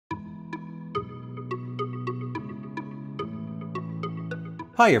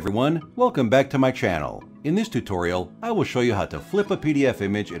Hi everyone, welcome back to my channel. In this tutorial, I will show you how to flip a PDF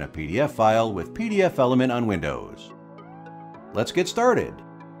image in a PDF file with PDFelement on Windows. Let's get started.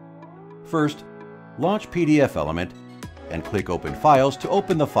 First, launch PDFelement and click Open Files to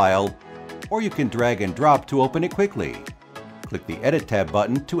open the file, or you can drag and drop to open it quickly. Click the Edit tab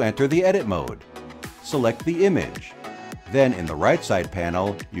button to enter the edit mode. Select the image. Then in the right side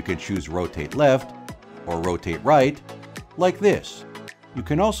panel, you can choose Rotate Left or Rotate Right, like this. You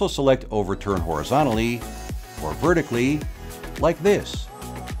can also select Overturn horizontally or vertically, like this.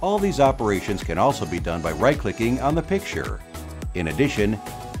 All these operations can also be done by right-clicking on the picture. In addition,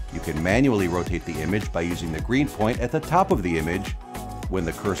 you can manually rotate the image by using the green point at the top of the image. When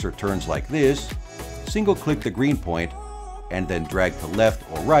the cursor turns like this, single-click the green point and then drag to left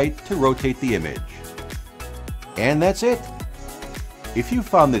or right to rotate the image. And that's it! If you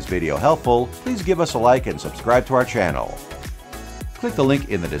found this video helpful, please give us a like and subscribe to our channel. Click the link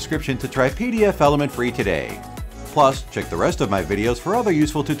in the description to try PDFelement free today. Plus, check the rest of my videos for other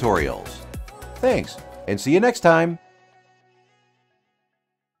useful tutorials. Thanks, and see you next time!